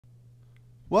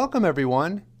Welcome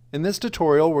everyone! In this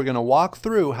tutorial we're going to walk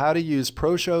through how to use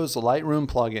ProShow's Lightroom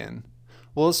plugin.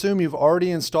 We'll assume you've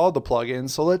already installed the plugin,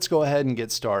 so let's go ahead and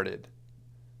get started.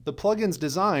 The plugin's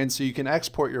designed so you can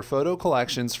export your photo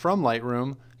collections from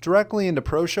Lightroom directly into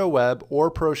ProShow Web or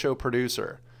ProShow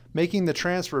Producer, making the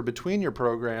transfer between your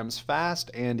programs fast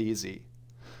and easy.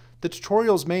 The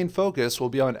tutorial's main focus will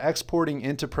be on exporting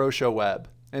into ProShow Web,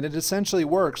 and it essentially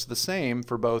works the same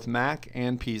for both Mac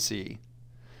and PC.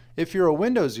 If you're a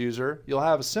Windows user, you'll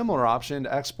have a similar option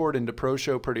to export into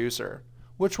ProShow Producer,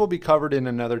 which will be covered in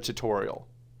another tutorial.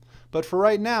 But for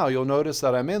right now, you'll notice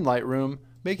that I'm in Lightroom,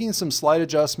 making some slight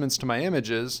adjustments to my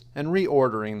images and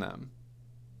reordering them.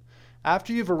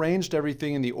 After you've arranged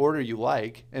everything in the order you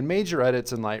like and made your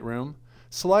edits in Lightroom,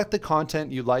 select the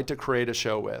content you'd like to create a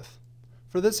show with.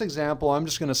 For this example, I'm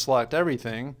just going to select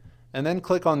everything and then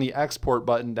click on the Export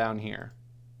button down here.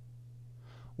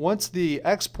 Once the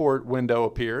Export window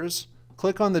appears,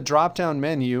 click on the drop-down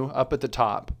menu up at the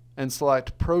top and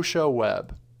select ProShow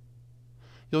Web.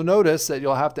 You'll notice that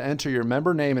you'll have to enter your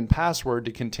member name and password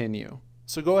to continue.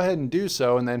 So go ahead and do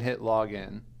so and then hit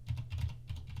Login.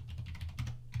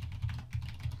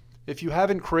 If you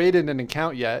haven't created an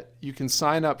account yet, you can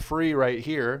sign up free right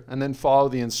here and then follow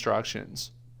the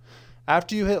instructions.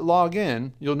 After you hit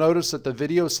Login, you'll notice that the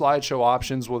video slideshow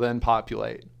options will then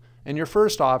populate. And your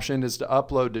first option is to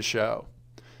upload to show.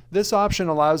 This option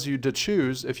allows you to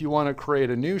choose if you want to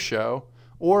create a new show,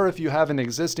 or if you have an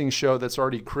existing show that's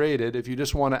already created, if you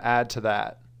just want to add to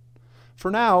that.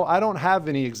 For now, I don't have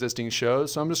any existing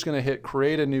shows, so I'm just going to hit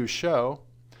create a new show,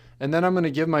 and then I'm going to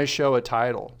give my show a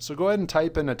title. So go ahead and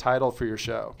type in a title for your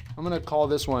show. I'm going to call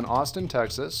this one Austin,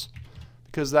 Texas,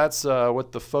 because that's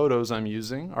what the photos I'm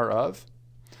using are of.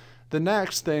 The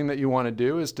next thing that you want to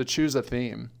do is to choose a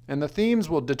theme, and the themes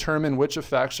will determine which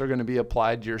effects are going to be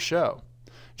applied to your show.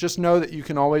 Just know that you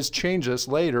can always change this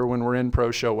later when we're in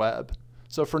ProShow Web.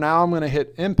 So for now I'm going to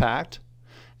hit Impact,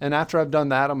 and after I've done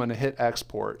that I'm going to hit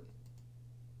Export.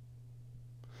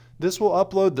 This will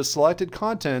upload the selected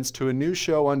contents to a new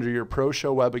show under your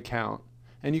ProShow Web account,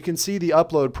 and you can see the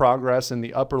upload progress in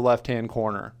the upper left-hand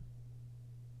corner.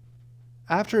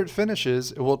 After it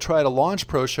finishes, it will try to launch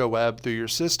ProShow Web through your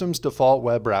system's default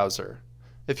web browser.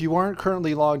 If you aren't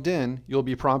currently logged in, you'll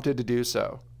be prompted to do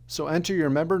so. So enter your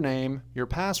member name, your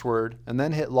password, and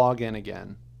then hit Login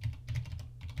again.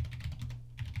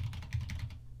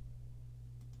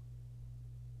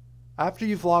 After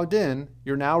you've logged in,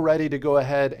 you're now ready to go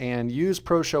ahead and use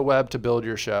ProShow Web to build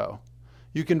your show.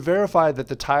 You can verify that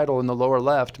the title in the lower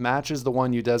left matches the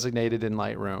one you designated in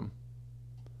Lightroom.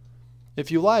 If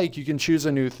you like, you can choose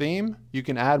a new theme, you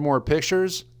can add more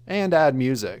pictures, and add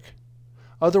music.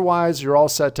 Otherwise, you're all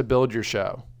set to build your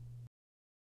show.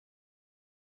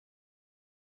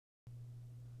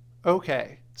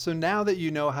 Okay, so now that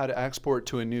you know how to export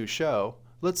to a new show,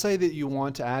 let's say that you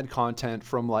want to add content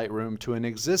from Lightroom to an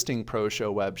existing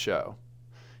ProShow Web show.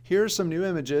 Here are some new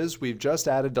images we've just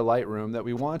added to Lightroom that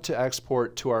we want to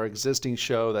export to our existing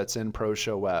show that's in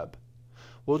ProShow Web.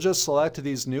 We'll just select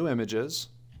these new images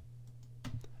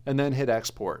and then hit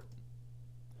Export.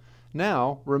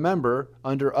 Now, remember,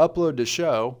 under Upload to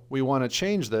Show, we want to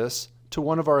change this to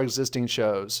one of our existing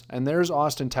shows, and there's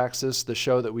Austin, Texas, the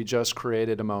show that we just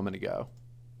created a moment ago.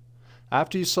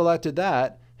 After you selected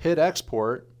that, hit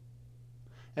Export,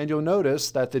 and you'll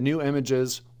notice that the new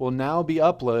images will now be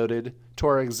uploaded to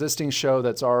our existing show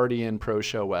that's already in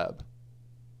ProShow Web.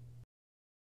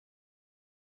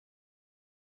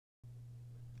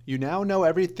 You now know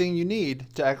everything you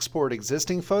need to export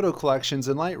existing photo collections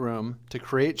in Lightroom to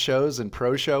create shows in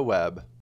ProShow Web.